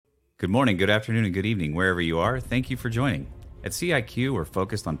Good morning, good afternoon, and good evening, wherever you are. Thank you for joining. At CIQ, we're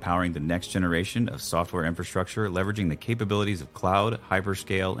focused on powering the next generation of software infrastructure, leveraging the capabilities of cloud,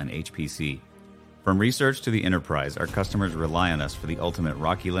 hyperscale, and HPC. From research to the enterprise, our customers rely on us for the ultimate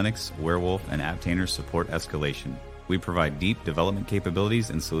Rocky Linux, Werewolf, and Apptainer support escalation. We provide deep development capabilities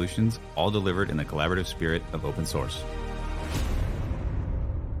and solutions, all delivered in the collaborative spirit of open source.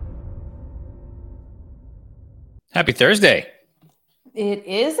 Happy Thursday. It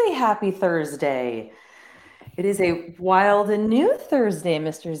is a happy Thursday. It is a wild and new Thursday,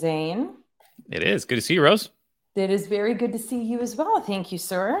 Mr. Zane. It is. Good to see you, Rose. It is very good to see you as well. Thank you,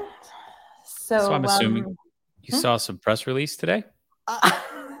 sir. So I'm assuming you saw some press release today? I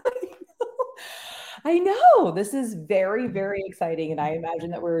know. This is very, very exciting. And I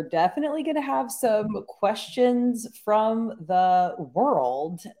imagine that we're definitely going to have some questions from the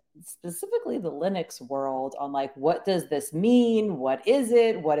world, specifically the Linux world, on like, what does this mean? What is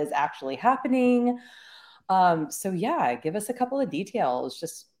it? What is actually happening? So yeah, give us a couple of details,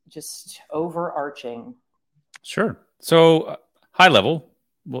 just overarching. Sure. So high level,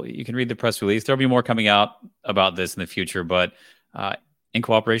 well, you can read the press release. There'll be more coming out about this in the future, but in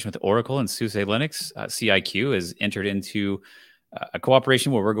cooperation with Oracle and SUSE Linux, CIQ has entered into a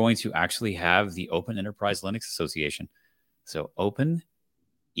cooperation where we're going to actually have the Open Enterprise Linux Association. So Open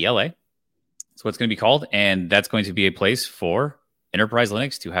ELA. That's what it's going to be called. And that's going to be a place for Enterprise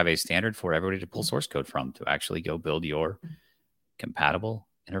Linux to have a standard for everybody to pull source code from, to actually go build your compatible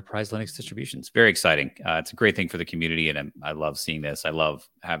Enterprise Linux distributions. Very exciting. It's a great thing for the community, and I love seeing this. I love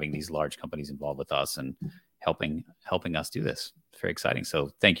having these large companies involved with us and helping us do this. It's very exciting.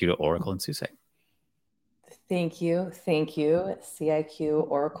 So thank you to Oracle and SUSE. Thank you,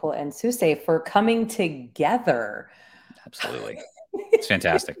 CIQ, Oracle, and SUSE for coming together. Absolutely. It's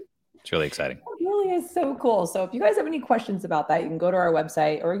fantastic. It's really exciting. It really is so cool. So if you guys have any questions about that, you can go to our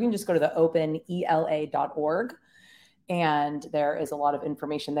website, or you can just go to the openela.org. And there is a lot of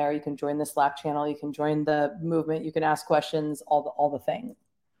information there. You can join the Slack channel. You can join the movement. You can ask questions, all the things.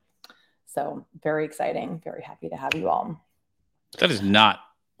 So very exciting. Very happy to have you all. That is not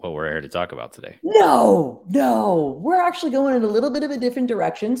what we're here to talk about today. No. We're actually going in a little bit of a different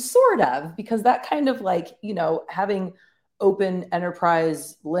direction, sort of, because that kind of like, having open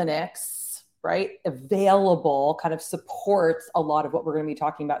enterprise Linux, right, available kind of supports a lot of what we're going to be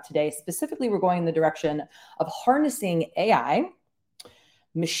talking about today. Specifically, we're going in the direction of harnessing AI,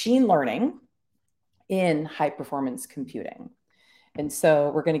 machine learning in high performance computing. And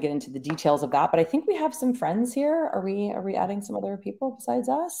so we're going to get into the details of that. But I think we have some friends here. Are we adding some other people besides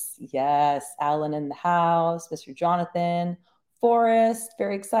us? Yes, Alan in the house, Mr. Jonathan, Forrest,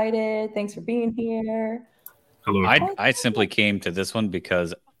 very excited. Thanks for being here. Hello. I simply came to this one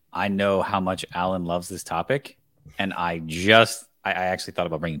because I know how much Alan loves this topic, and I actually thought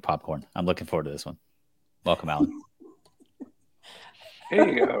about bringing popcorn. I'm looking forward to this one. Welcome, Alan.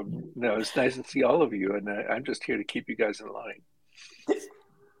 Hey, no, it's nice to see all of you, and I'm just here to keep you guys in line.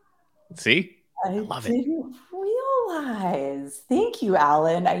 See? I love it. I didn't realize. Thank you,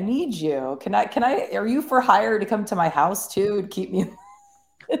 Alan. I need you. Can I? Are you for hire to come to my house too and keep me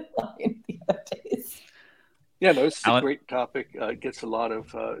in line the other days? Yeah, no, it's a great topic. It gets a lot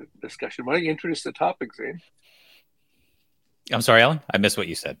of discussion. Why don't you introduce the topic, Zane? I'm sorry, Alan. I missed what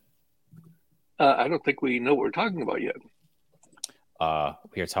you said. I don't think we know what we're talking about yet.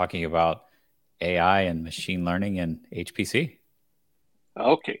 We are talking about AI and machine learning and HPC.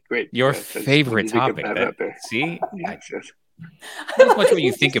 Okay, great. Your favorite topic. See? Yes. Not as much what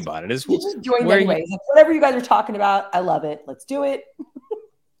you think about it. You just joined anyways. Whatever you guys are talking about, I love it. Let's do it.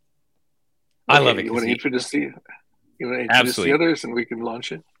 I love it. You want to introduce the others and we can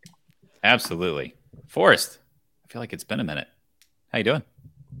launch it? Absolutely. Forrest, I feel like it's been a minute. How you doing?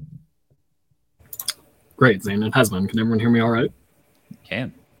 Great, Zane. It has been. Can everyone hear me all right?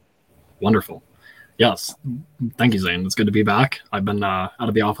 Can. Wonderful. Yes. Thank you, Zane. It's good to be back. I've been out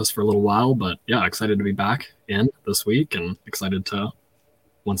of the office for a little while, but yeah, excited to be back in this week and excited to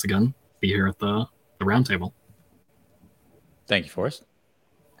once again be here at the roundtable. Thank you, Forrest.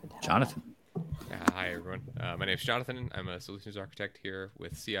 Jonathan. Hi, everyone. My name is Jonathan. I'm a solutions architect here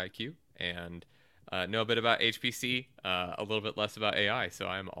with CIQ and know a bit about HPC, a little bit less about AI. So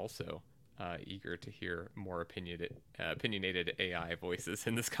I'm also eager to hear more opinionated AI voices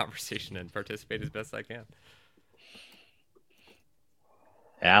in this conversation and participate as best I can.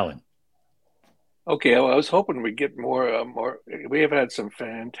 Alan. Okay, well, I was hoping we'd get more. We have had some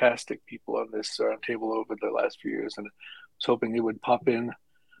fantastic people on this table over the last few years, and I was hoping they would pop in.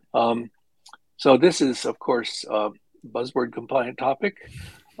 So this is, of course, buzzword compliant topic.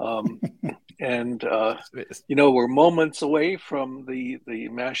 And we're moments away from the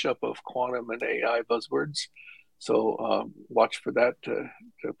mashup of quantum and AI buzzwords. So watch for that to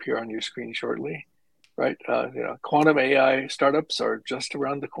appear on your screen shortly, right? Quantum AI startups are just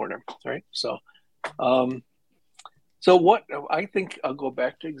around the corner, right? So what I think I'll go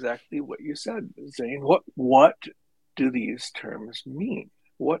back to exactly what you said, Zane. What do these terms mean?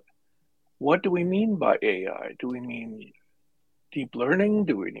 What do we mean by AI? Do we mean deep learning?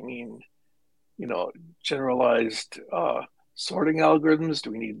 Do we mean generalized sorting algorithms?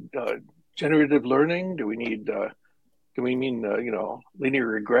 Do we need generative learning? Do we mean linear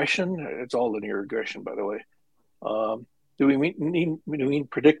regression? It's all linear regression, by the way. Do we mean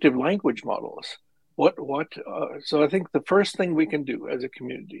predictive language models? So I think the first thing we can do as a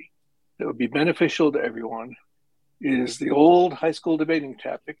community that would be beneficial to everyone is the old high school debating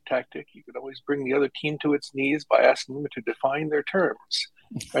tactic. You could always bring the other team to its knees by asking them to define their terms,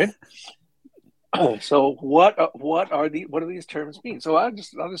 right? So what do these terms mean? So I'll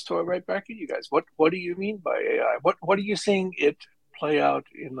just throw it right back at you guys. What do you mean by AI? What are you seeing it play out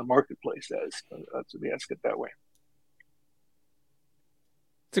in the marketplace as? Let me ask it that way.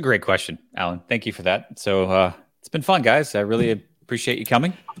 It's a great question, Alan. Thank you for that. So it's been fun, guys. I really appreciate you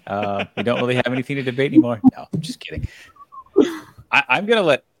coming. We don't really have anything to debate anymore. No, I'm just kidding. I'm going to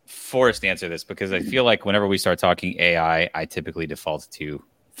let Forrest answer this because I feel like whenever we start talking AI, I typically default to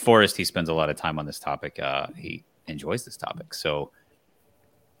Forrest. He spends a lot of time on this topic. He enjoys this topic. So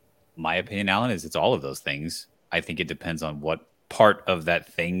my opinion, Alan, is it's all of those things. I think it depends on what part of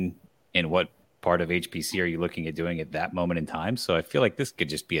that thing and what part of HPC are you looking at doing at that moment in time. So I feel like this could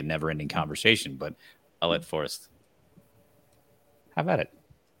just be a never-ending conversation, but I'll let Forrest have at it.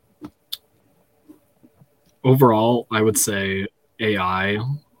 Overall, I would say AI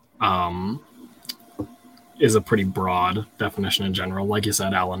is a pretty broad definition in general. Like you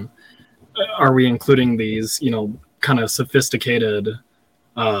said, Alan, are we including these, kind of sophisticated,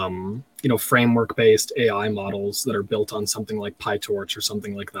 framework-based AI models that are built on something like PyTorch or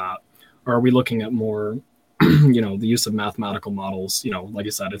something like that? Or are we looking at more, the use of mathematical models? Like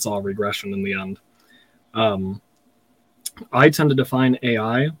you said, it's all regression in the end. I tend to define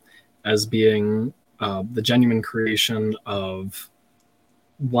AI as being the genuine creation of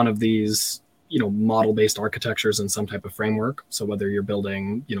one of these, model-based architectures in some type of framework. So whether you're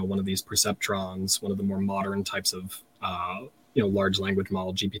building, one of these perceptrons, one of the more modern types of, large language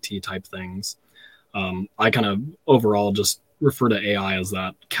model, GPT type things, I kind of overall just refer to AI as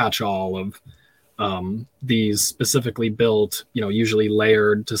that catch-all of these specifically built, usually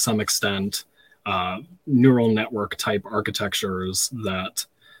layered to some extent, neural network type architectures that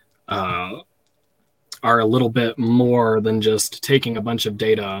are a little bit more than just taking a bunch of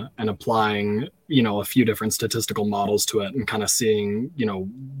data and applying, a few different statistical models to it and kind of seeing,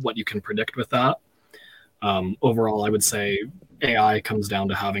 what you can predict with that. Overall, I would say AI comes down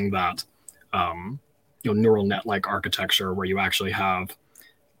to having that, neural net-like architecture where you actually have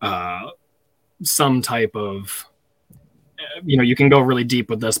some type of, you can go really deep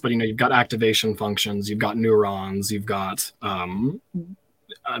with this, but, you've got activation functions, you've got neurons, you've got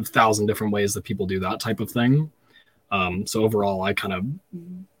 1,000 different ways that people do that type of thing. So overall, I kind of,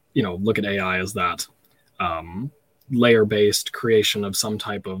 look at AI as that layer-based creation of some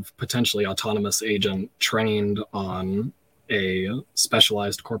type of potentially autonomous agent trained on a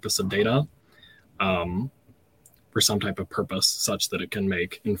specialized corpus of data for some type of purpose such that it can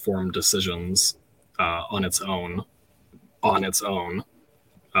make informed decisions on its own.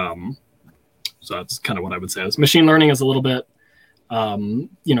 So that's kind of what I would say. Machine learning is a little bit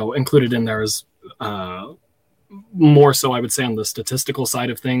included in there is more so, I would say, on the statistical side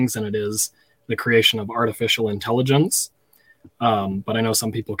of things than it is the creation of artificial intelligence. But I know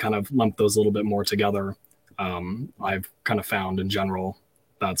some people kind of lump those a little bit more together. I've kind of found in general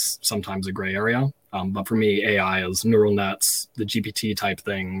that's sometimes a gray area. But for me, AI is neural nets, the GPT type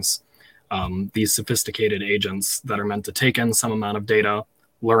things, these sophisticated agents that are meant to take in some amount of data,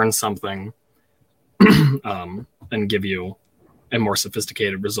 learn something, and give you a more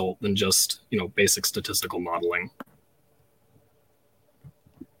sophisticated result than just, basic statistical modeling.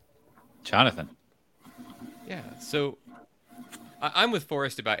 Jonathan. Yeah, so I'm with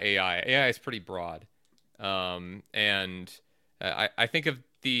Forrest about AI. AI is pretty broad. And I think of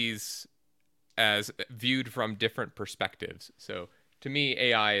these as viewed from different perspectives. So to me,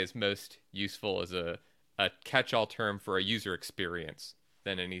 AI is most useful as a catch-all term for a user experience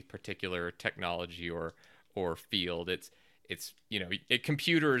than any particular technology or field. it's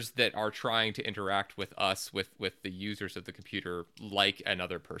computers that are trying to interact with us, with the users of the computer, like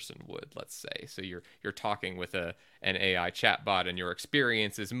another person would, let's say. So you're talking with an AI chatbot, and your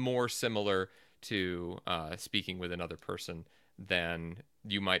experience is more similar to speaking with another person than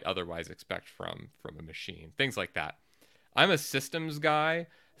you might otherwise expect from a machine. Things like that. I'm a systems guy,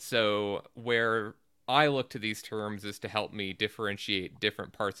 so where I look to these terms is to help me differentiate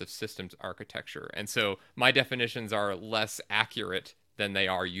different parts of systems architecture. And so my definitions are less accurate than they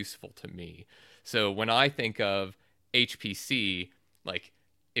are useful to me. So when I think of HPC, like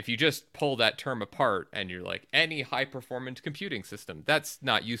if you just pull that term apart and you're like, any high performance computing system, that's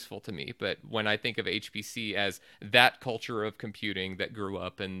not useful to me. But when I think of HPC as that culture of computing that grew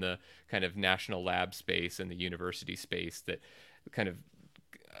up in the kind of national lab space and the university space that kind of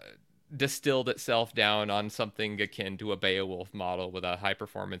distilled itself down on something akin to a Beowulf model with a high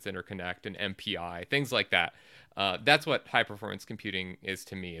performance interconnect and MPI, things like that. That's what high performance computing is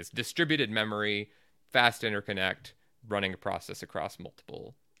to me, is distributed memory, fast interconnect, running a process across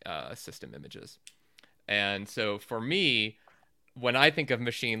multiple system images. And so for me, when I think of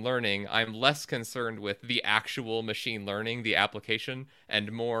machine learning, I'm less concerned with the actual machine learning, the application,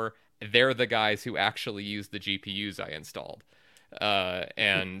 and more they're the guys who actually use the GPUs I installed.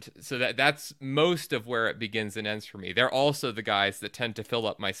 And so that's most of where it begins and ends for me. They're also the guys that tend to fill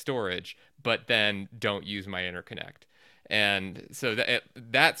up my storage, but then don't use my interconnect. And so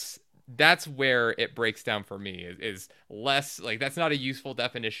that's where it breaks down for me, is less like, that's not a useful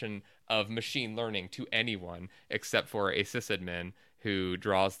definition of machine learning to anyone except for a sysadmin who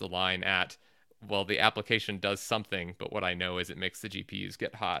draws the line at, well, the application does something, but what I know is it makes the GPUs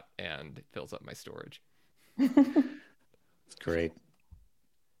get hot and fills up my storage. Great.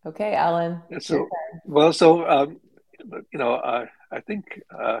 Okay, Alan. So, I think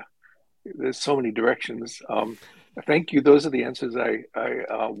there's so many directions. Thank you. Those are the answers I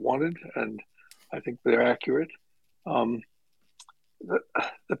wanted, and I think they're accurate. The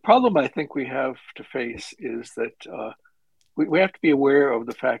problem I think we have to face is that we have to be aware of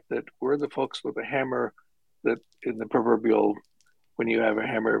the fact that we're the folks with a hammer, that in the proverbial, when you have a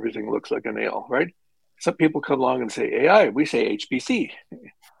hammer, everything looks like a nail, right? Some people come along and say AI, we say HPC,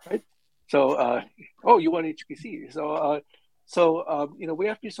 right? So, you want HPC. So, we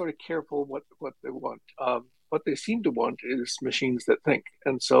have to be sort of careful what they want. What they seem to want is machines that think.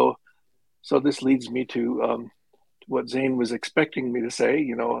 And so this leads me to what Zane was expecting me to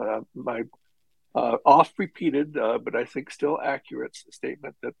say, my oft-repeated, but I think still accurate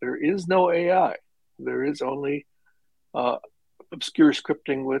statement that there is no AI. There is only obscure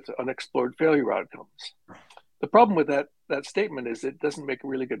scripting with unexplored failure outcomes. The problem with that statement is it doesn't make a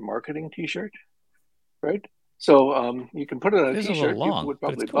really good marketing T-shirt, right? So you can put it on a T-shirt, people would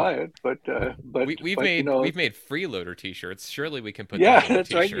probably buy it, but we've made freeloader T-shirts. Surely we can put that on that's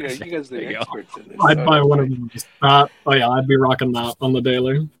T-shirts. Right. You guys are the experts in this. I'd buy one of those. I'd be rocking that on the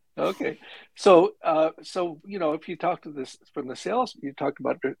daily. Okay, so if you talk to this from the sales, you talked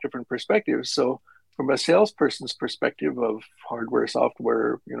about different perspectives. So from a salesperson's perspective of hardware,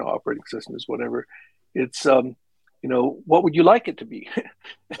 software, operating systems, whatever, it's what would you like it to be?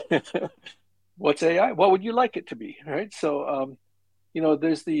 What's AI? What would you like it to be? Right. So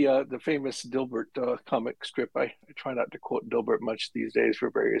there's the famous Dilbert comic strip. I try not to quote Dilbert much these days for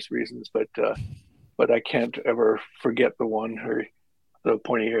various reasons, but I can't ever forget the one where the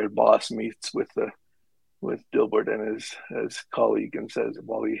pointy-haired boss meets with Dilbert and his colleague and says,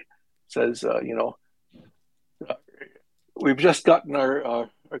 we've just gotten our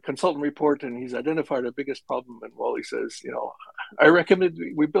consultant report and he's identified our biggest problem. And Wally says, I recommend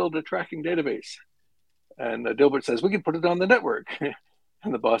we build a tracking database. And Dilbert says, we can put it on the network.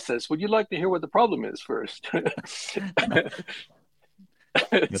 And the boss says, would you like to hear what the problem is first?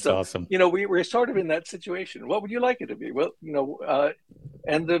 That's awesome. We're sort of in that situation. What would you like it to be? Well,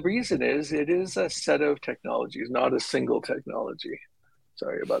 and the reason is it is a set of technologies, not a single technology.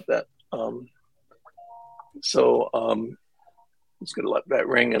 Sorry about that. So I'm just going to let that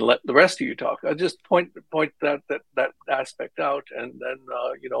ring and let the rest of you talk. I'll just point that aspect out, and then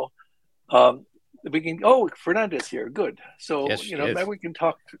we can. Oh, Fernandez here. Good. So yes, now we can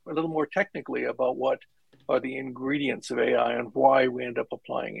talk a little more technically about what are the ingredients of AI and why we end up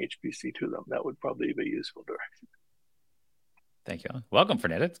applying HPC to them. That would probably be a useful direction. Thank you. Welcome,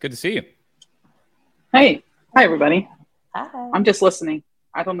 Fernanda. It's good to see you. Hey. Hi, everybody. Hi. I'm just listening.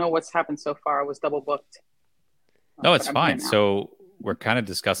 I don't know what's happened so far. I was double booked. No, it's fine. So we're kind of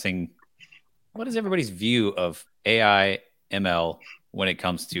discussing what is everybody's view of AI, ML when it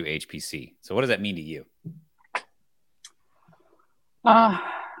comes to HPC. So what does that mean to you?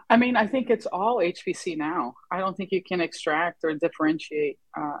 I I mean, I think it's all HPC now. I don't think you can extract or differentiate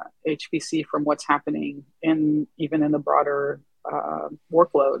HPC from what's happening even in the broader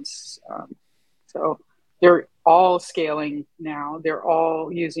workloads. So they're all scaling now. They're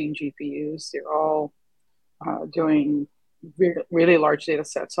all using GPUs. They're all doing really large data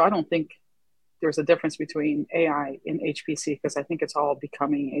sets. So I don't think there's a difference between AI and HPC because I think it's all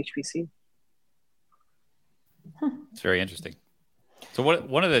becoming HPC. It's very interesting. So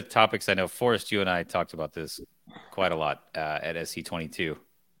one of the topics I know, Forrest, you and I talked about this quite a lot at SC22,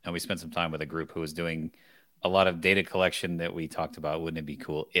 and we spent some time with a group who was doing a lot of data collection that we talked about. Wouldn't it be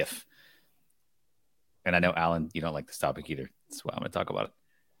cool if? And I know, Alan, you don't like this topic either. That's why I'm going to talk about it.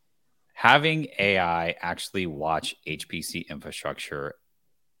 Having AI actually watch HPC infrastructure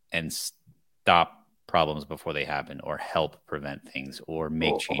and stop problems before they happen, or help prevent things, or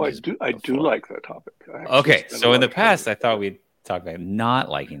make changes. I do like that topic. Okay, so in the past, I thought we'd talk about not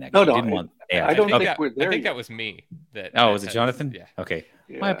liking that. No, didn't want AI. I don't think we're there. I think yet. that was me. Was it Jonathan? Yeah. Okay.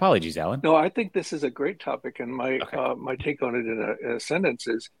 Yeah. My apologies, Alan. No, I think this is a great topic, and my take on it in a sentence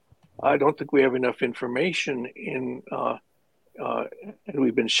is, I don't think we have enough information and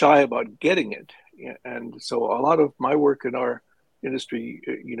we've been shy about getting it. And so a lot of my work in our industry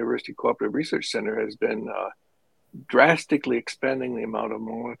university cooperative research center has been drastically expanding the amount of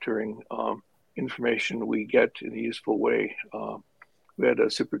monitoring information we get in a useful way. We had a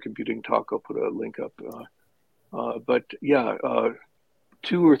supercomputing talk. I'll put a link up. But yeah,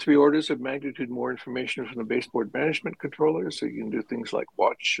 2 or 3 orders of magnitude more information from the baseboard management controllers. So you can do things like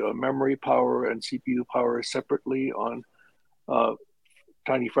watch memory power and CPU power separately on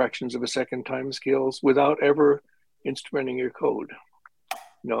tiny fractions of a second time scales without ever instrumenting your code.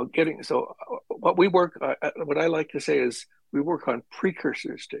 What we work, what I like to say is we work on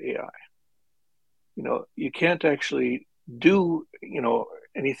precursors to AI. You can't actually do,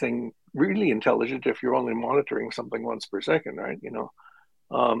 anything really intelligent if you're only monitoring something once per second, right? Then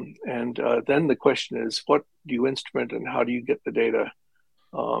the question is, what do you instrument and how do you get the data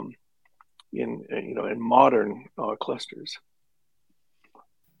in modern clusters?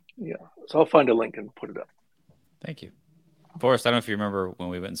 Yeah, so I'll find a link and put it up. Thank you. Forrest, I don't know if you remember when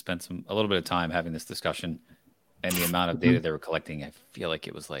we went and spent a little bit of time having this discussion and the amount of data they were collecting. I feel like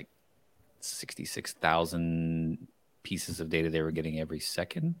it was like 66,000 pieces of data they were getting every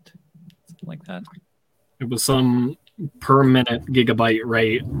second, something like that. It was some per minute gigabyte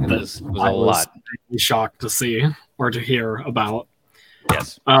rate. It was a lot. Shocked to see or to hear about.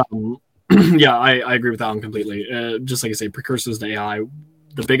 Yes. Yeah, I agree with that one completely. Just like you say, precursors to AI,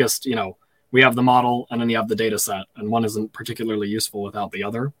 the biggest, we have the model and then you have the data set, and one isn't particularly useful without the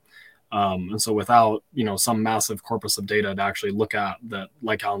other. And so without, some massive corpus of data to actually look at that,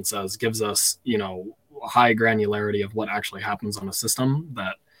 like Alan says, gives us, high granularity of what actually happens on a system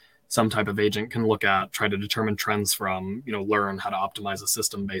that some type of agent can look at, try to determine trends from, learn how to optimize a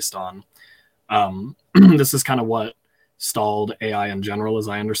system based on. This is kind of what stalled AI in general, as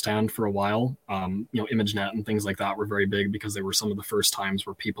I understand, for a while. ImageNet and things like that were very big because they were some of the first times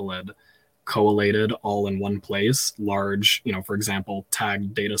where people had collated all in one place, large, for example,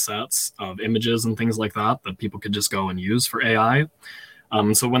 tagged data sets of images and things like that people could just go and use for AI.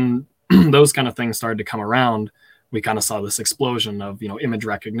 So when those kind of things started to come around, we kind of saw this explosion of, image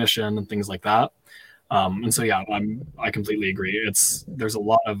recognition and things like that. And so, yeah, I completely agree. There's a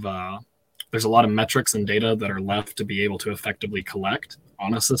lot of metrics and data that are left to be able to effectively collect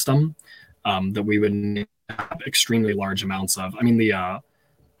on a system that we would need to have extremely large amounts of. I mean,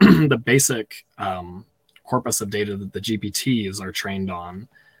 the basic corpus of data that the GPTs are trained on,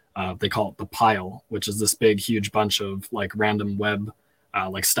 they call it the pile, which is this big, huge bunch of like random web,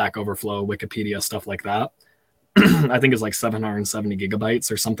 like Stack Overflow, Wikipedia, stuff like that. I think it's like 770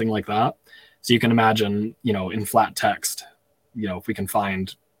 gigabytes or something like that. So you can imagine, in flat text, if we can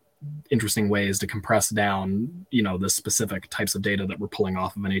find interesting ways to compress down, the specific types of data that we're pulling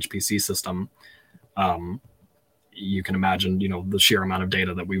off of an HPC system, you can imagine, the sheer amount of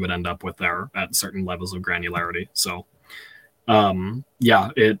data that we would end up with there at certain levels of granularity. So, a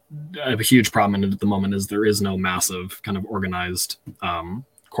huge problem at the moment is there is no massive kind of organized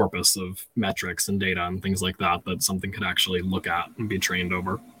corpus of metrics and data and things like that something could actually look at and be trained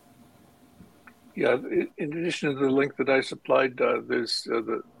over. Yeah, in addition to the link that I supplied, there's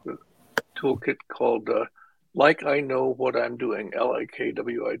the toolkit called Like I Know What I'm Doing,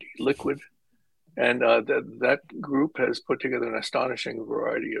 LIKWID, Liquid. And that group has put together an astonishing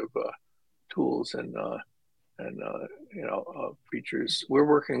variety of tools and features. We're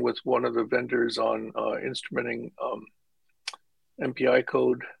working with one of the vendors on instrumenting MPI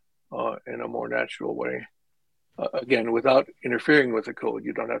code in a more natural way. again, without interfering with the code.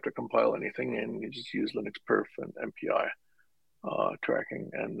 You don't have to compile anything, and you just use Linux perf and MPI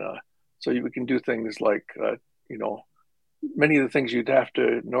tracking. And so we can do things like, many of the things you'd have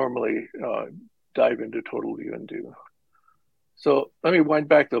to normally dive into TotalView and do. So let me wind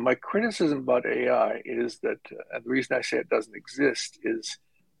back, though. My criticism about AI is that, and the reason I say it doesn't exist is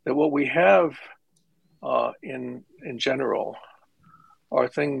that what we have in general are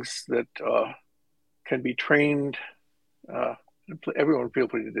things that can be trained. Everyone feel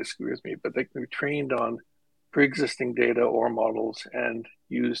free to disagree with me, but they can be trained on pre-existing data or models and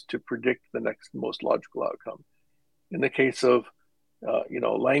used to predict the next most logical outcome. In the case of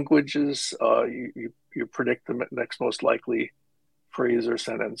languages, you predict the next most likely phrase or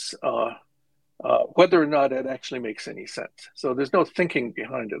sentence, whether or not it actually makes any sense. So there's no thinking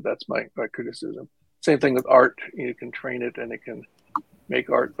behind it. That's my criticism. Same thing with art. You can train it and it can make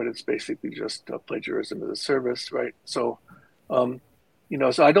art, but it's basically just plagiarism as a service, right? So, so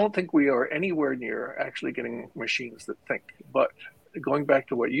I don't think we are anywhere near actually getting machines that think. But going back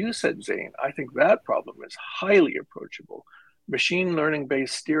to what you said, Zane, I think that problem is highly approachable. Machine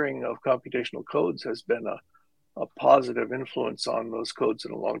learning-based steering of computational codes has been a positive influence on those codes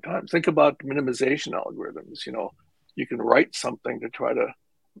in a long time. Think about minimization algorithms. You can write something to try to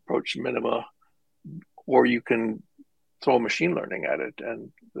approach minima, or you can throw machine learning at it.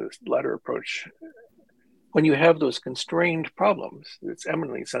 And the latter approach, when you have those constrained problems, it's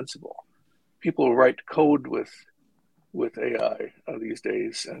eminently sensible. People write code with AI these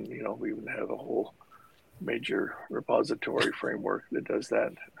days, and we even have a whole major repository framework that does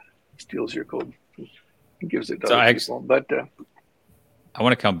that, steals your code and gives it to other people. But I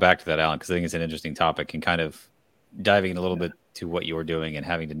want to come back to that, Alan, because I think it's an interesting topic and kind of diving in a little bit to what you were doing and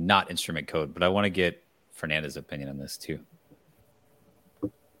having to not instrument code. But I want to get Fernanda's opinion on this too.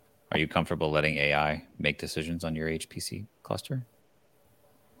 Are you comfortable letting AI make decisions on your HPC cluster?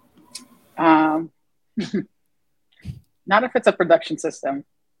 Not if it's a production system.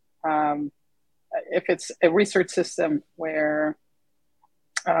 If it's a research system where,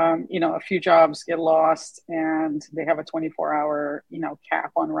 a few jobs get lost and they have a 24-hour,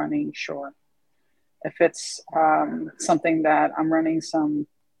 cap on running, sure. If it's something that I'm running some,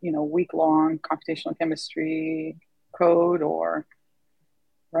 week-long computational chemistry code or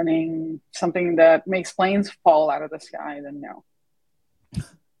running something that makes planes fall out of the sky, then no.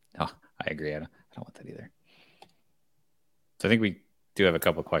 No, I agree. I don't want that either. So I think we do have a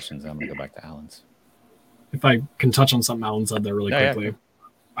couple of questions. I'm going to go back to Alan's. If I can touch on something Alan said there really quickly. Yeah.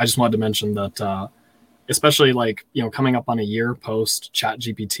 I just wanted to mention that, especially coming up on a year post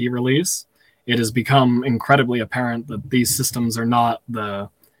ChatGPT release, it has become incredibly apparent that these systems are not the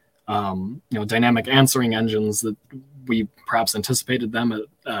dynamic answering engines that we perhaps anticipated them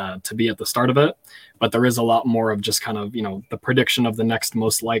to be at the start of it. But there is a lot more of just kind of, the prediction of the next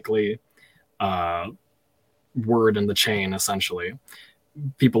most likely word in the chain, essentially.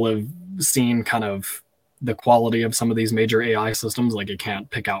 People have seen kind of the quality of some of these major AI systems, like it can't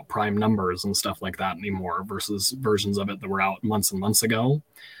pick out prime numbers and stuff like that anymore versus versions of it that were out months and months ago.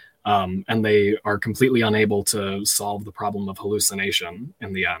 And they are completely unable to solve the problem of hallucination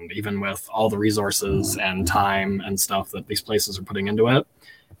in the end, even with all the resources and time and stuff that these places are putting into it.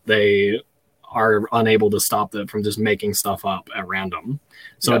 They are unable to stop it from just making stuff up at random.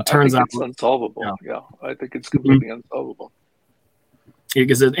 So it turns out it's unsolvable. Yeah, I think it's completely unsolvable.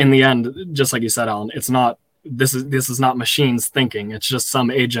 Because in the end, just like you said, Alan, it's not. This is not machines thinking. It's just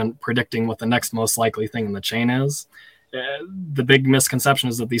some agent predicting what the next most likely thing in the chain is. The big misconception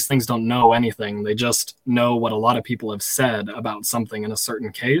is that these things don't know anything. They just know what a lot of people have said about something in a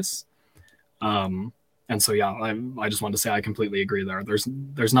certain case. And so, yeah, I just wanted to say I completely agree there.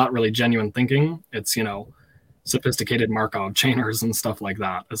 There's not really genuine thinking. It's, sophisticated Markov chainers and stuff like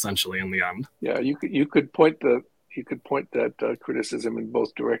that, essentially, in the end. Yeah, you could point that criticism in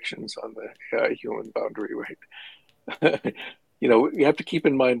both directions on the AI-human boundary, right? You have to keep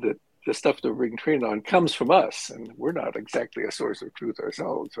in mind that the stuff that we're being trained on comes from us, and we're not exactly a source of truth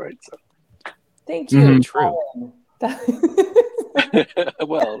ourselves, right? So, thank you. True.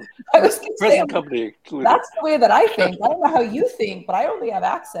 Well, I was present company included. That's the way that I think. I don't know how you think, but I only have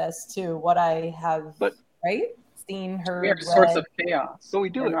access to what I have, seen, heard. We're a source of chaos. So we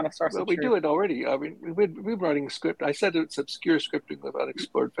do it. Not a source of we truth. do it already. I mean, we're writing script. I said it's obscure scripting with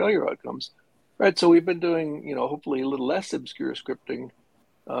unexplored failure outcomes, right? So we've been doing, hopefully a little less obscure scripting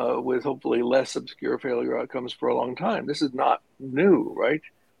with hopefully less obscure failure outcomes for a long time. This is not new, right?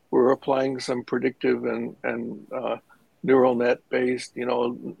 We're applying some predictive and neural net based,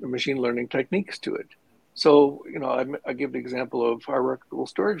 machine learning techniques to it. So, I give the example of hierarchical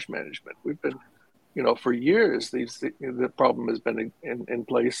storage management. We've been for years, the problem has been in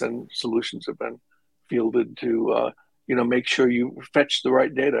place, and solutions have been fielded to make sure you fetch the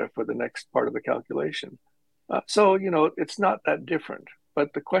right data for the next part of the calculation. So it's not that different.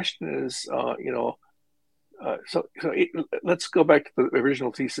 But the question is, let's go back to the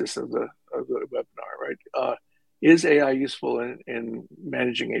original thesis of the webinar, right? Is AI useful in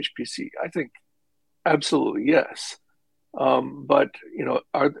managing HPC? I think absolutely yes. But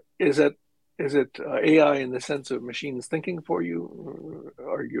is it AI in the sense of machines thinking for you?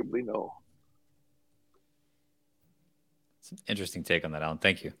 Arguably, no. It's an interesting take on that, Alan.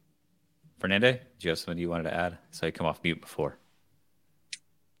 Thank you. Fernanda, do you have something you wanted to add? I saw you come off mute before.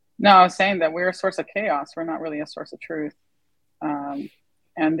 No, I was saying that we're a source of chaos. We're not really a source of truth.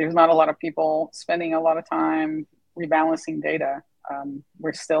 And there's not a lot of people spending a lot of time rebalancing data.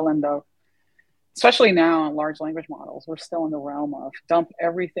 We're still especially now in large language models, we're still in the realm of dump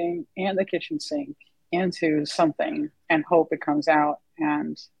everything and the kitchen sink into something and hope it comes out.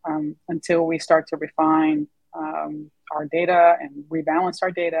 And until we start to refine our data and rebalance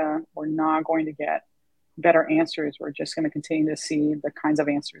our data, we're not going to get better answers. We're just going to continue to see the kinds of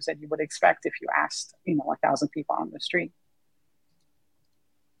answers that you would expect if you asked, 1,000 people on the street.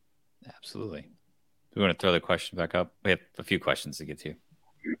 Absolutely. We want to throw the question back up. We have a few questions to get to.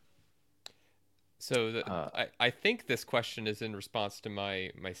 So I think this question is in response to my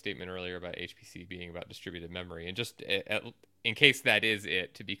statement earlier about HPC being about distributed memory. And just in case that is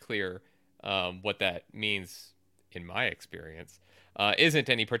it, to be clear, what that means in my experience isn't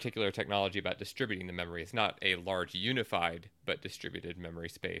any particular technology about distributing the memory. It's not a large unified but distributed memory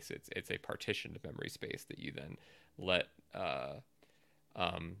space. It's a partitioned memory space that you then let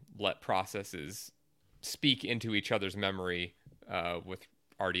processes speak into each other's memory with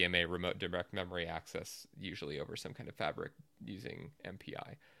RDMA, remote direct memory access, usually over some kind of fabric using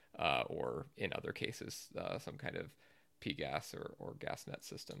MPI, or in other cases, some kind of PGAS or GasNet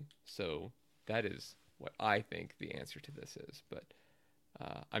system. So that is what I think the answer to this is. But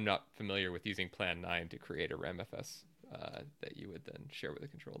I'm not familiar with using Plan 9 to create a RAMFS that you would then share with a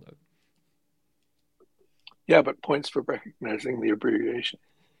control node. Yeah, but points for recognizing the abbreviation.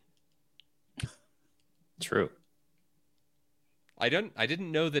 True. I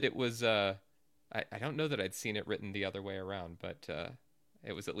didn't know that it was. I don't know that I'd seen it written the other way around, but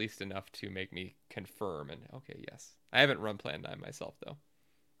it was at least enough to make me confirm. And okay, yes, I haven't run Plan 9 myself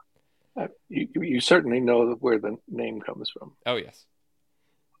though. You certainly know where the name comes from. Oh yes.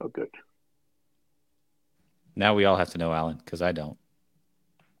 Oh, good. Now we all have to know, Alan, because I don't.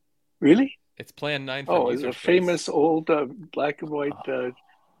 Really? It's Plan 9 from it's a famous old black and white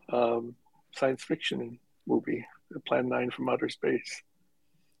science fiction movie, Plan 9 from Outer Space.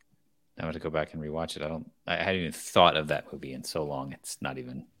 I have to go back and rewatch it. I hadn't even thought of that movie in so long. It's not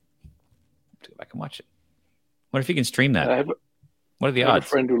even. Go back and watch it. What if you can stream that? What are the odds? I have a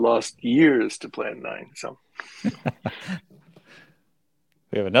friend who lost years to Plan 9. So we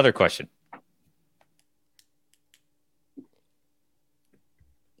have another question.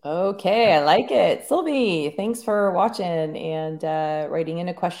 Okay, I like it. Sylvie, thanks for watching and writing in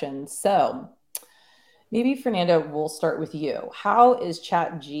a question. So maybe, Fernanda, we'll start with you. How is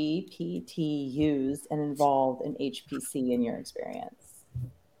ChatGPT used and involved in HPC in your experience?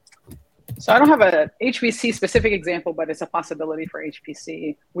 So I don't have a HPC specific example, but it's a possibility for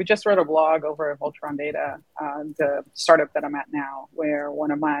HPC. We just wrote a blog over at Voltron Data, the startup that I'm at now, where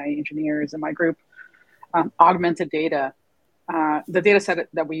one of my engineers in my group augmented data. The data set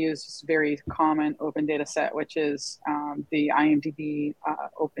that we use is a very common open data set, which is the IMDb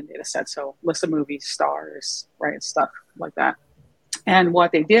open data set. So list of movies, stars, right, stuff like that. And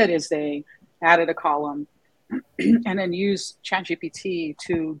what they did is they added a column and then used ChatGPT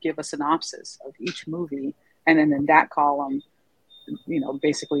to give a synopsis of each movie. And then in that column,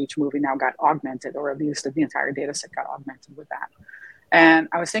 basically each movie now got augmented, or at least the entire data set got augmented with that. And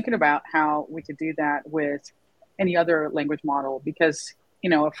I was thinking about how we could do that with any other language model, because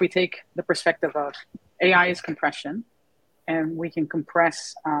if we take the perspective of AI is compression, and we can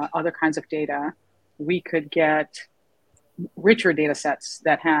compress other kinds of data, we could get richer data sets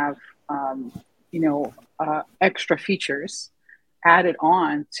that have extra features added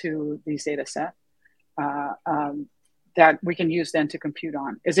on to these data set that we can use then to compute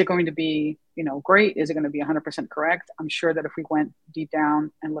on. Is it going to be great? Is it going to be 100% correct? I'm sure that if we went deep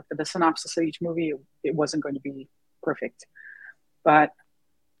down and looked at the synopsis of each movie, it wasn't going to be perfect. But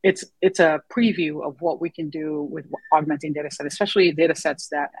it's a preview of what we can do with augmenting data sets, especially data sets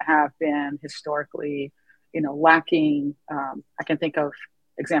that have been historically lacking. I can think of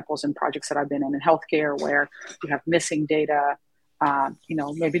examples in projects that I've been in healthcare where you have missing data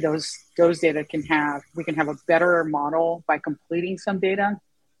Maybe those data we can have a better model by completing some data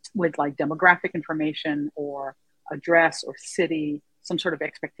with like demographic information or address or city, some sort of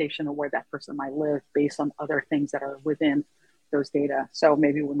expectation of where that person might live based on other things that are within those data. So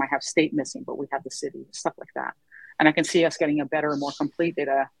maybe we might have state missing, but we have the city, stuff like that. And I can see us getting a better, more complete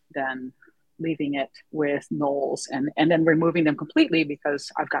data than leaving it with nulls and then removing them completely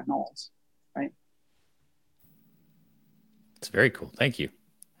because I've got nulls, right? It's very cool. Thank you.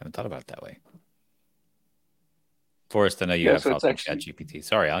 I haven't thought about it that way. Forrest, I know you have thoughts on ChatGPT.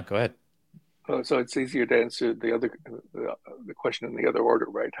 Sorry, Alan, go ahead. So it's easier to answer the question in the other order,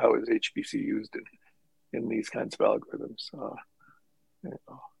 right? How is HPC used in these kinds of algorithms?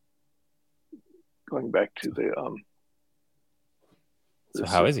 Going back to so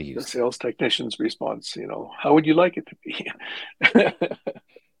how is it used? The sales technician's response, how would you like it to be?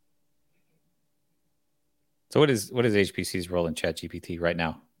 So what is HPC's role in ChatGPT right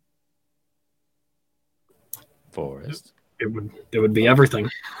now? Forrest? It would be everything.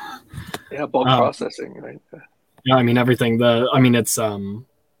 Yeah, bulk processing, right? Yeah, I mean everything. It's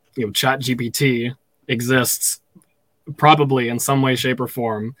ChatGPT exists probably in some way, shape, or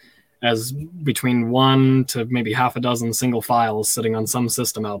form as between 1 to maybe half a dozen single files sitting on some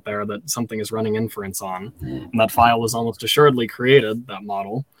system out there that something is running inference on, and that file is almost assuredly created, that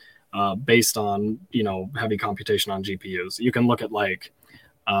model, based on heavy computation on GPUs. You can look at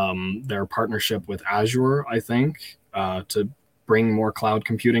their partnership with Azure, I think, to bring more cloud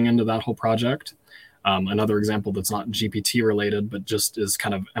computing into that whole project. Another example that's not GPT related, but just is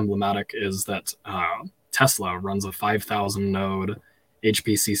kind of emblematic, is that Tesla runs a 5,000 node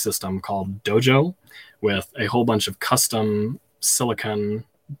HPC system called Dojo with a whole bunch of custom silicon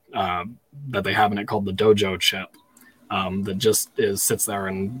that they have in it called the Dojo chip that just sits there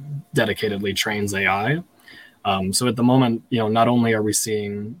and dedicatedly trains AI. So at the moment, not only are we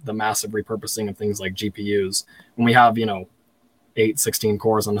seeing the massive repurposing of things like GPUs, when we have, 16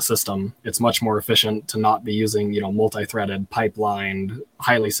 cores on the system, it's much more efficient to not be using, multi-threaded, pipelined,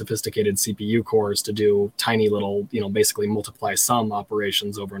 highly sophisticated CPU cores to do tiny little, basically multiply sum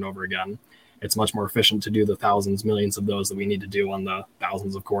operations over and over again. It's much more efficient to do the thousands, millions of those that we need to do on the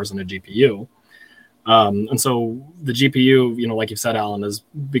thousands of cores in a GPU. And so the GPU, like you said, Alan, has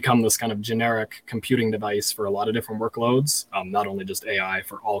become this kind of generic computing device for a lot of different workloads, not only just AI,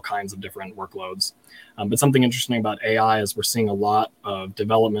 for all kinds of different workloads. But something interesting about AI is we're seeing a lot of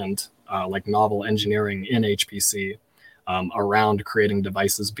development, like novel engineering in HPC, around creating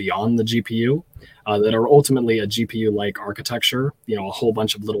devices beyond the GPU that are ultimately a GPU-like architecture, a whole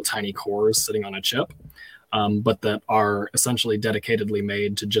bunch of little tiny cores sitting on a chip, but that are essentially dedicatedly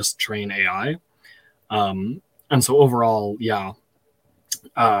made to just train AI. And so overall,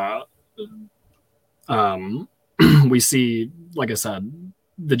 we see, like I said,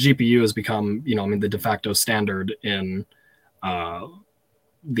 the GPU has become, the de facto standard in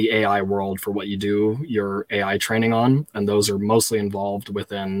the AI world for what you do your AI training on. And those are mostly involved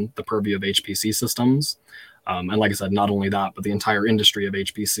within the purview of HPC systems. And like I said, not only that, but the entire industry of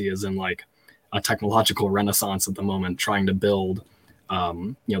HPC is in a technological renaissance at the moment, trying to build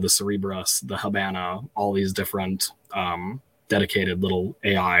the Cerebrus, the Habana, all these different dedicated little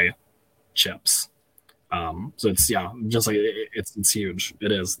AI chips. So it's just like it's huge.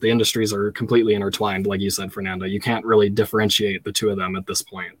 It is. The industries are completely intertwined, like you said, Fernando. You can't really differentiate the two of them at this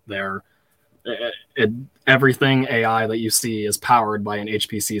point. Everything AI that you see is powered by an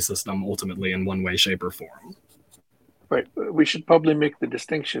HPC system, ultimately in one way, shape, or form. Right. We should probably make the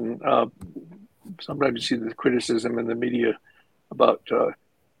distinction. Sometimes you see the criticism in the media about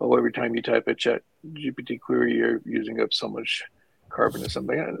every time you type a chat GPT query, you're using up so much carbon or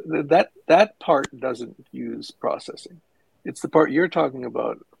something. That part doesn't use processing. It's the part you're talking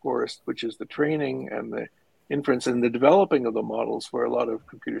about, Forrest, which is the training and the inference and the developing of the models, where a lot of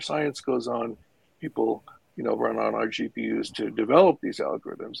computer science goes on. People, run on our GPUs to develop these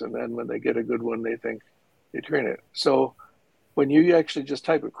algorithms, and then when they get a good one, they think they train it. So when you actually just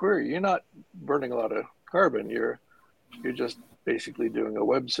type a query, you're not burning a lot of carbon. You're just basically doing a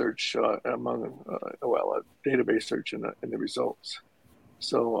web search among a database search in the results.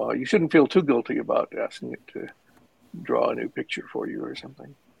 So you shouldn't feel too guilty about asking it to draw a new picture for you or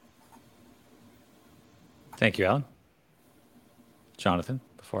something. Thank you, Alan. Jonathan,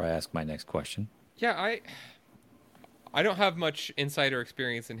 before I ask my next question. Yeah, I don't have much insight or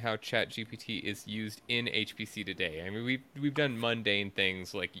experience in how ChatGPT is used in HPC today. I mean, we've done mundane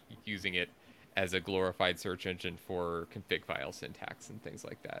things like using it as a glorified search engine for config file syntax and things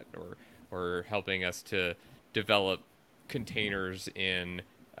like that, or helping us to develop containers in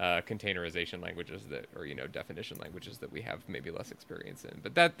containerization languages that, or definition languages that we have maybe less experience in.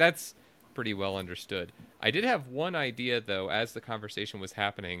 But that's pretty well understood. I did have one idea though, as the conversation was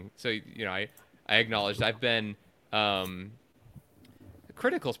happening. So I acknowledged I've been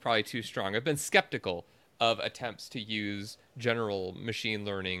critical is probably too strong. I've been skeptical of attempts to use general machine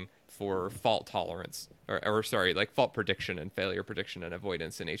learning for fault tolerance, or sorry, like fault prediction and failure prediction and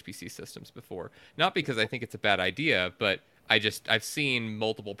avoidance in HPC systems before. Not because I think it's a bad idea, but I've seen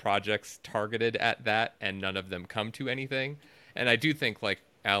multiple projects targeted at that and none of them come to anything. And I do think, like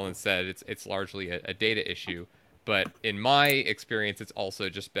Alan said, it's largely a data issue. But in my experience, it's also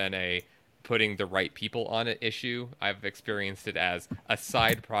just been a putting the right people on an issue. I've experienced it as a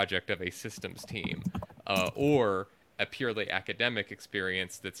side project of a systems team, or a purely academic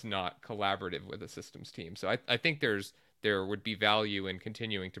experience that's not collaborative with a systems team. So I think there would be value in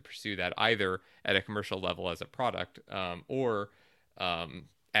continuing to pursue that either at a commercial level as a product, or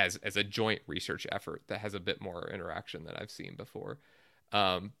as a joint research effort that has a bit more interaction than I've seen before.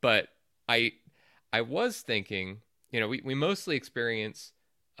 But I was thinking, we mostly experience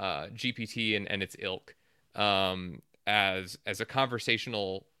GPT and its ilk as a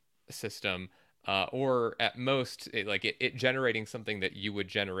conversational system, or at most it generating something that you would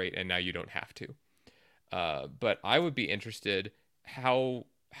generate and now you don't have to. But I would be interested how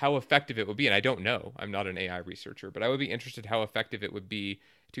effective it would be, and I don't know, I'm not an AI researcher, but I would be interested how effective it would be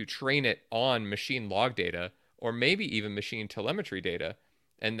to train it on machine log data, or maybe even machine telemetry data,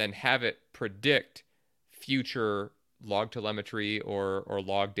 and then have it predict future log telemetry or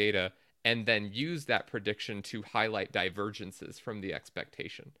log data, and then use that prediction to highlight divergences from the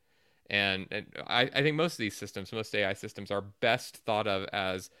expectation. And I think most of these systems, most AI systems, are best thought of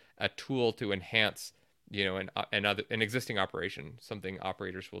as a tool to enhance, an existing operation, something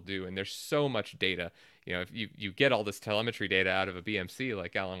operators will do. And there's so much data. If you get all this telemetry data out of a BMC,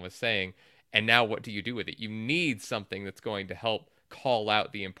 like Alan was saying, and now what do you do with it? You need something that's going to help call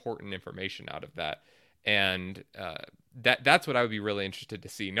out the important information out of that. And that's what I would be really interested to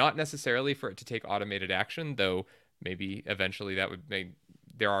see. Not necessarily for it to take automated action, though maybe eventually that would make,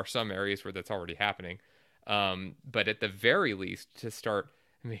 there are some areas where that's already happening. But at the very least, to start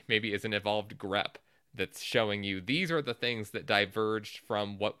maybe as an evolved grep that's showing you these are the things that diverged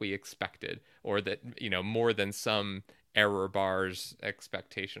from what we expected, or that, more than some error bars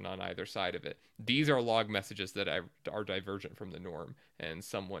expectation on either side of it. These are log messages that are divergent from the norm, and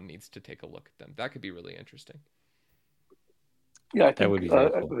someone needs to take a look at them. That could be really interesting. Yeah, I That would think be very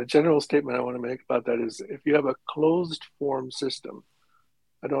cool. the general statement I want to make about that is, if you have a closed form system,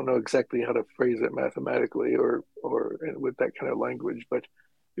 I don't know exactly how to phrase it mathematically or with that kind of language, but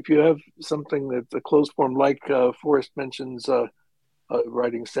if you have something that's a closed form, like Forrest mentions,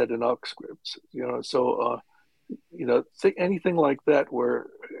 writing set and awk scripts, think anything like that where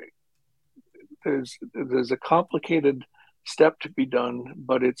there's a complicated step to be done,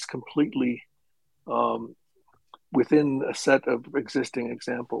 but it's completely within a set of existing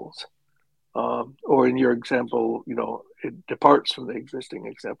examples. Or in your example, it departs from the existing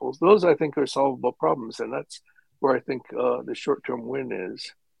examples. Those, I think, are solvable problems, and that's where I think the short-term win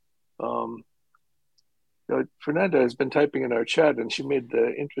is. Fernanda has been typing in our chat, and she made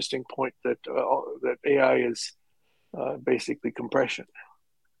the interesting point that AI is basically compression.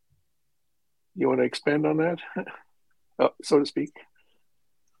 You want to expand on that, so to speak?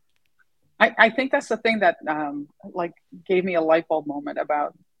 I think that's the thing that gave me a light bulb moment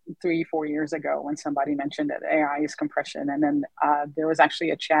about 3-4 years ago, when somebody mentioned that AI is compression. And then there was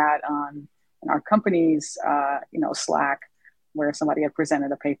actually a chat in our company's Slack, where somebody had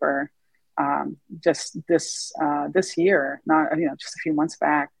presented a paper just this year, not just a few months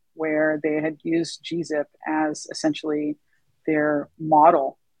back, where they had used gzip as essentially their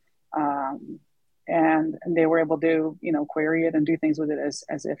model, and they were able to query it and do things with it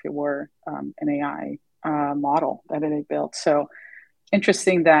as if it were an AI model that they built. So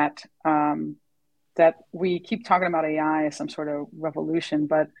interesting that that we keep talking about AI as some sort of revolution,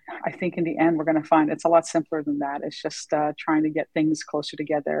 but I think in the end we're going to find it's a lot simpler than that. It's just trying to get things closer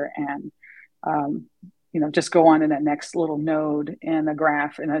together and just go on in that next little node in a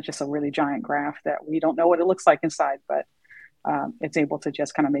graph, and it's just a really giant graph that we don't know what it looks like inside, but it's able to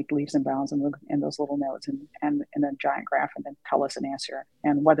just kind of make leaps and bounds in those little nodes and in a giant graph, and then tell us an answer.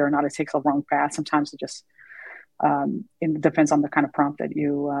 And whether or not it takes a wrong path, sometimes it just it depends on the kind of prompt that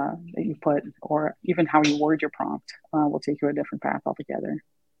you put, or even how you word your prompt will take you a different path altogether.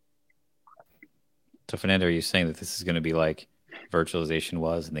 So Fernando, are you saying that this is going to be like virtualization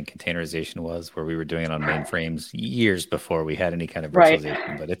was, and then containerization was, where we were doing it on mainframes years before we had any kind of virtualization,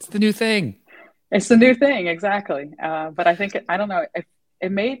 right? But it's the new thing. It's the new thing, exactly. But I think, I don't know,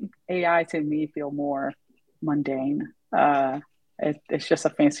 it made AI to me feel more mundane. It's just a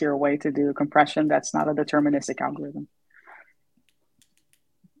fancier way to do compression that's not a deterministic algorithm.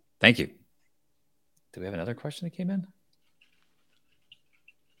 Thank you. Do we have another question that came in?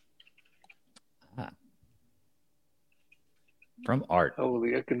 From Art. How will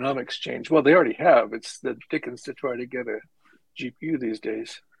the economics change? Well, they already have. It's the dickens to try to get a GPU these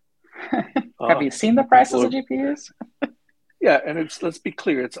days. Have you seen the prices of GPUs? Yeah, and let's be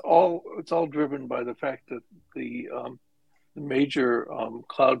clear, it's all driven by the fact that the major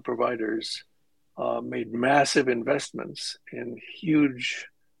cloud providers made massive investments in huge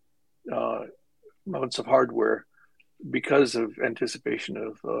amounts of hardware because of anticipation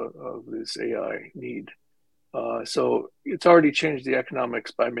of this AI need. So it's already changed the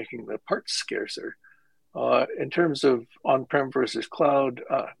economics by making the parts scarcer. In terms of on-prem versus cloud,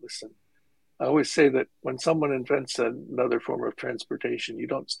 listen, I always say that when someone invents another form of transportation, you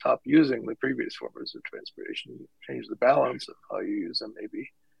don't stop using the previous forms of transportation. You change the balance of how you use them,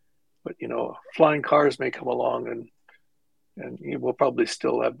 maybe. But flying cars may come along, and we'll probably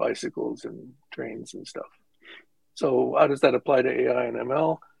still have bicycles and trains and stuff. So how does that apply to AI and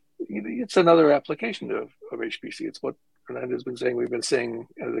ML? It's another application of HPC. It's what Fernando's been saying. We've been saying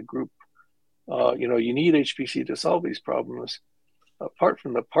as a group. You need HPC to solve these problems. Apart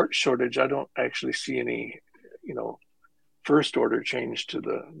from the part shortage, I don't actually see any, first order change to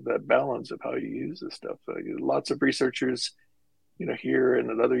the balance of how you use this stuff. Lots of researchers, here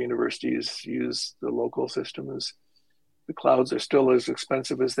and at other universities use the local systems. The clouds are still as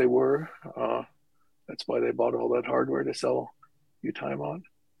expensive as they were. That's why they bought all that hardware to sell you time on.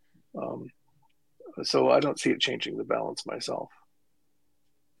 So I don't see it changing the balance myself.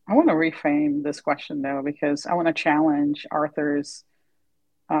 I want to reframe this question, though, because I want to challenge Arthur's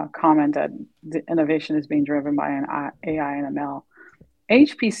comment that the innovation is being driven by an AI and ML.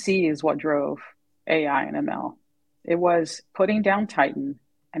 HPC is what drove AI and ML. It was putting down Titan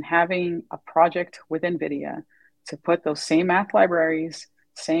and having a project with NVIDIA to put those same math libraries,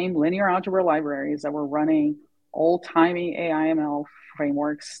 same linear algebra libraries that were running old-timey AI ML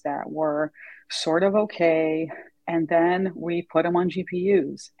frameworks that were sort of okay. And then we put them on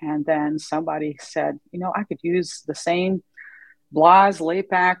GPUs. And then somebody said, I could use the same BLAS,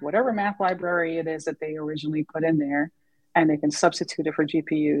 LAPACK, whatever math library it is that they originally put in there, and they can substitute it for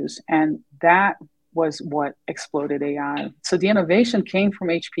GPUs. And that was what exploded AI. So the innovation came from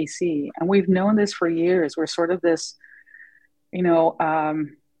HPC. And we've known this for years. We're sort of this,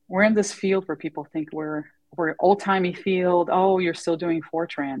 we're in this field where people think we're old-timey field. Oh, you're still doing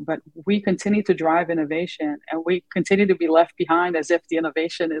Fortran. But we continue to drive innovation, and we continue to be left behind as if the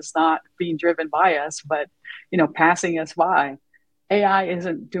innovation is not being driven by us, but, passing us by. AI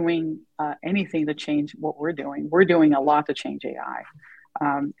isn't doing anything to change what we're doing. We're doing a lot to change AI.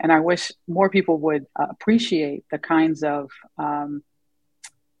 And I wish more people would appreciate the kinds of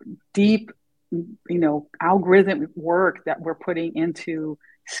deep, algorithmic work that we're putting into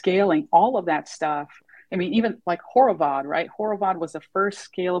scaling all of that stuff. I mean, even like Horovod, right? Horovod was the first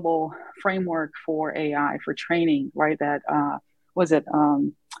scalable framework for AI, for training, right? That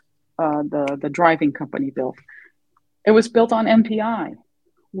the driving company built. It was built on MPI.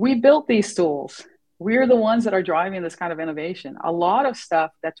 We built these tools. We're the ones that are driving this kind of innovation. A lot of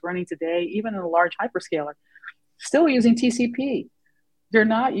stuff that's running today, even in a large hyperscaler, still using TCP. They're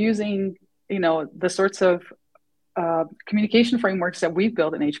not using, the sorts of communication frameworks that we've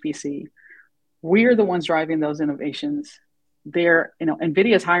built in HPC. We're the ones driving those innovations.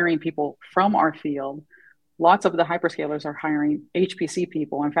 NVIDIA is hiring people from our field. Lots of the hyperscalers are hiring HPC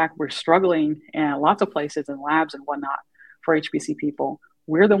people. In fact, we're struggling in lots of places and labs and whatnot for HPC people.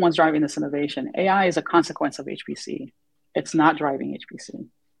 We're the ones driving this innovation. AI is a consequence of HPC. It's not driving HPC.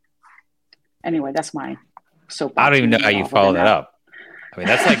 Anyway, that's my soapbox. I don't even know how you follow that up. I mean,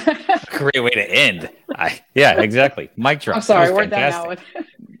 that's like a great way to end. Yeah, exactly. Mic drop. I'm sorry, we're done now.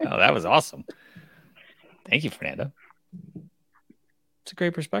 Oh, that was awesome. Thank you, Fernando. It's a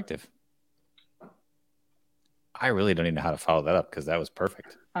great perspective. I really don't even know how to follow that up because that was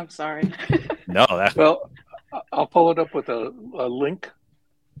perfect. I'm sorry. No, well, I'll follow it up with a link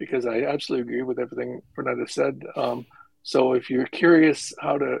because I absolutely agree with everything Fernando said. So if you're curious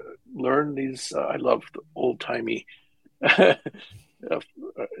how to learn these, I love the old-timey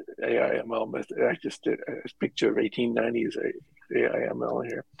AI/ML method. I just did a picture of 1890s AI/ML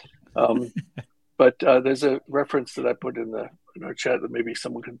here. But there's a reference that I put in our chat that maybe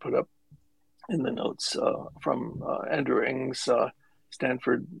someone can put up in the notes from Andrew Ng's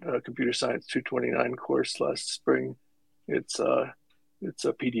Stanford Computer Science 229 course last spring. It's a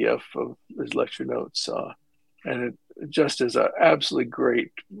PDF of his lecture notes. and it just is a absolutely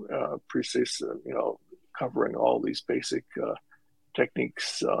great, precise, covering all these basic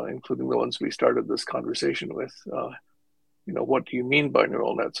techniques, including the ones we started this conversation with. What do you mean by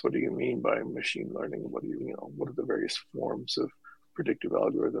neural nets? What do you mean by machine learning? What are the various forms of predictive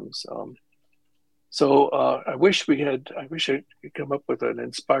algorithms? So I wish I could come up with an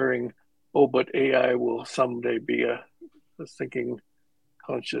inspiring, but AI will someday be a thinking,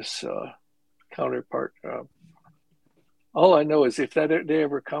 conscious counterpart. All I know is if that day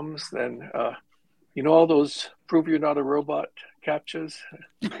ever comes, then all those prove you're not a robot captchas.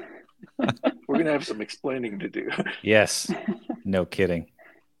 We're going to have some explaining to do. Yes, no kidding.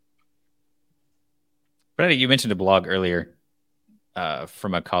 Brenda, you mentioned a blog earlier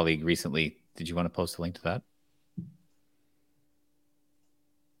from a colleague recently. Did you want to post a link to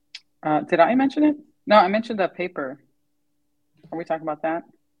that? Did I mention it? No, I mentioned that paper. Are we talking about that?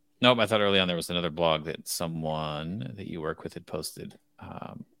 Nope, I thought early on there was another blog that someone that you work with had posted.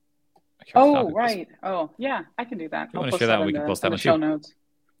 Oh, right. Oh, yeah, I can do that. If you want to share that, we can post that one show too. Notes.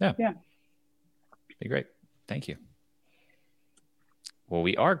 Yeah. Yeah. Be great. Thank you. Well,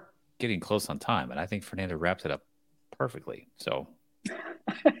 we are getting close on time, and I think Fernanda wrapped it up perfectly. So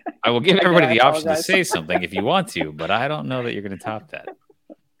I will give everybody the option to say something if you want to, but I don't know that you're going to top that.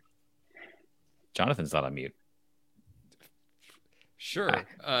 Jonathan's not on mute. Sure.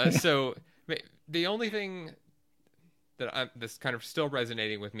 So the only thing that's kind of still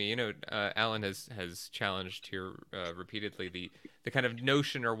resonating with me, Alan has challenged here repeatedly the kind of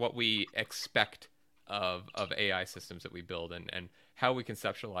notion or what we expect of AI systems that we build and how we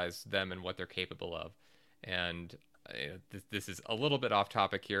conceptualize them and what they're capable of. And this is a little bit off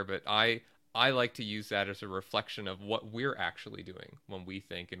topic here, but I like to use that as a reflection of what we're actually doing when we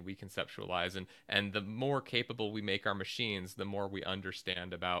think and we conceptualize. And the more capable we make our machines, the more we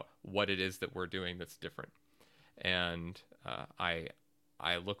understand about what it is that we're doing that's different. And I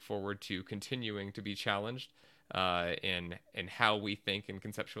look forward to continuing to be challenged in how we think and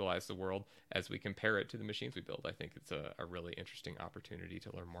conceptualize the world as we compare it to the machines we build. I think it's a really interesting opportunity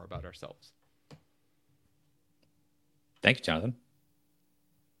to learn more about ourselves. Thank you, Jonathan.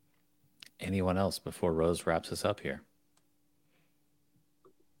 Anyone else before Rose wraps us up here?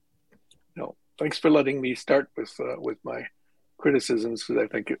 No, thanks for letting me start with my criticisms, because I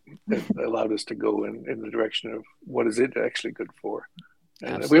think it allowed us to go in the direction of what is it actually good for.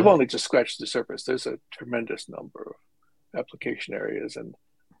 And Absolutely. we've only just scratched the surface. There's a tremendous number of application areas, and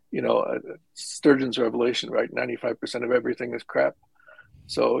Sturgeon's revelation, right? 95% of everything is crap.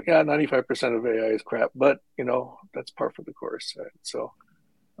 So yeah, 95% of AI is crap, but that's par for the course. Right? So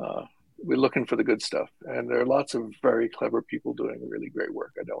we're looking for the good stuff, and there are lots of very clever people doing really great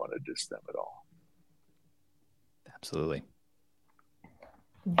work. I don't want to diss them at all. Absolutely.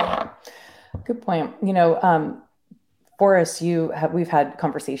 Good point. Forrest, we've had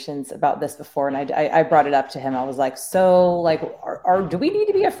conversations about this before, and I brought it up to him. I was like, so do we need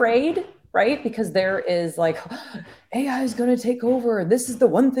to be afraid? Right? Because there is AI is going to take over. This is the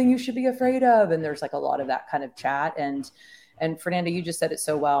one thing you should be afraid of. And there's a lot of that kind of chat. And Fernanda, you just said it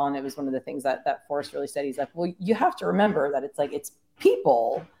so well. And it was one of the things that Forrest really said. He's like, well, you have to remember that it's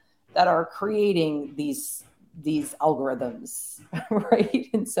people that are creating these algorithms, right?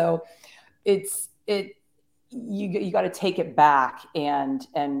 And so you got to take it back and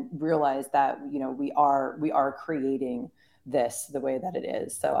realize that we are creating this the way that it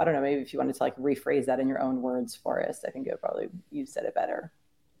is. So I don't know, maybe if you wanted to rephrase that in your own words, Forrest, I think you said it better.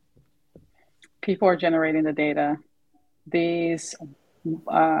 People are generating the data. These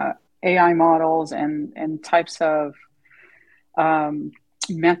AI models and types of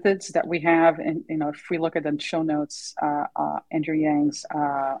methods that we have, and if we look at the show notes, Andrew Yang's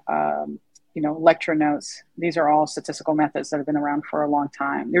lecture notes, these are all statistical methods that have been around for a long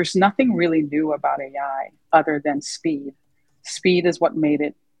time. There's nothing really new about AI other than speed. Speed is what made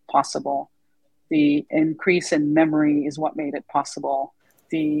it possible. The increase in memory is what made it possible.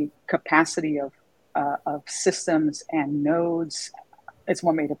 The capacity of systems and nodes is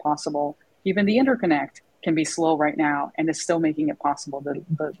what made it possible. Even the interconnect can be slow right now, and it's still making it possible.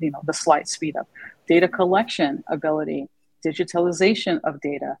 The slight speed up, data collection ability, digitalization of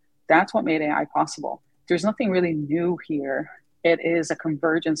data. That's what made AI possible. There's nothing really new here. It is a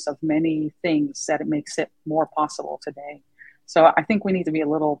convergence of many things that it makes it more possible today. So I think we need to be a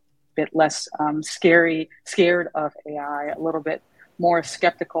little bit less scared of AI, a little bit more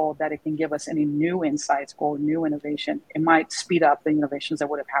skeptical that it can give us any new insights or new innovation. It might speed up the innovations that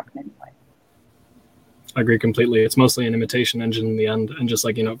would have happened anyway. I agree completely. It's mostly an imitation engine in the end. And just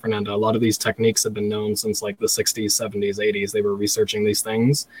like, Fernanda, a lot of these techniques have been known since like the 60s, 70s, 80s. They were researching these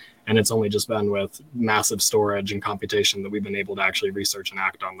things. And it's only just been with massive storage and computation that we've been able to actually research and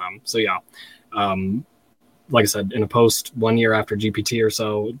act on them. So yeah, like I said, in a post 1 year after GPT or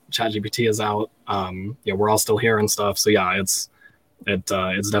so, ChatGPT is out. We're all still here and stuff. So yeah, it's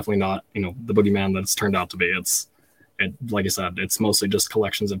definitely not, the boogeyman that it's turned out to be. Like I said, it's mostly just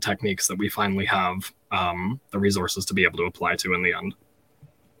collections of techniques that we finally have the resources to be able to apply to in the end.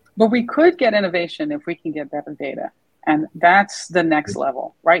 But we could get innovation if we can get better data. And that's the next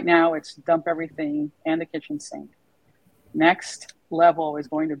level. Right now, it's dump everything in the kitchen sink. Next level is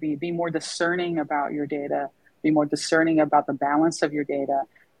going to be more discerning about your data, be more discerning about the balance of your data.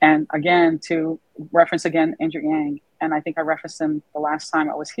 And again, to reference again, Andrew Yang, and I think I referenced him the last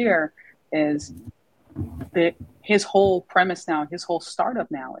time I was here, is his whole premise now, his whole startup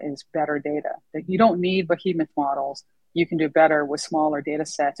now is better data. That you don't need behemoth models. You can do better with smaller data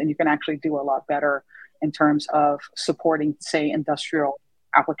sets, and you can actually do a lot better in terms of supporting, say, industrial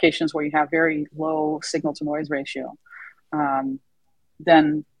applications where you have very low signal to noise ratio.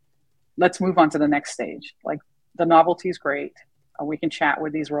 Then let's move on to the next stage. Like, the novelty is great. We can chat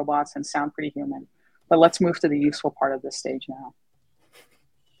with these robots and sound pretty human, but let's move to the useful part of this stage now.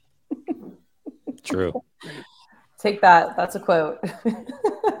 True. Take that. That's a quote.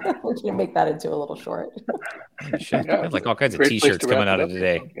 We're going to make that into a little short. Shit. Yeah, like all kinds of t-shirts coming out of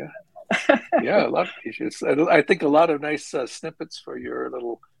today. Yeah, a lot of t-shirts. I think a lot of nice snippets for your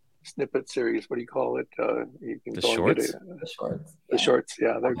little snippet series. What do you call it? You can the shorts. The shorts. The shorts.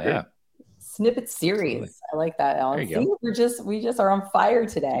 Yeah, they're great. Yeah. Snippet series. I like that, Alan. See, we just are on fire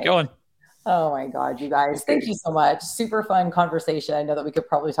today. Keep going. Oh my God, you guys. Thank you so much. Super fun conversation. I know that we could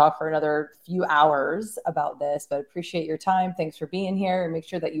probably talk for another few hours about this, but appreciate your time. Thanks for being here, and make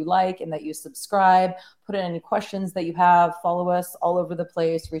sure that you like and that you subscribe. Put in any questions that you have. Follow us all over the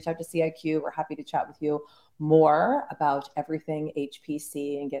place. Reach out to CIQ. We're happy to chat with you more about everything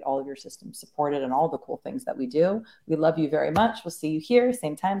HPC and get all of your systems supported and all the cool things that we do. We love you very much. We'll see you here,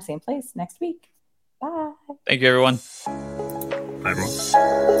 same time, same place next week. Bye. Thank you, everyone. Bye,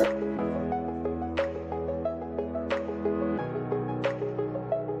 everyone.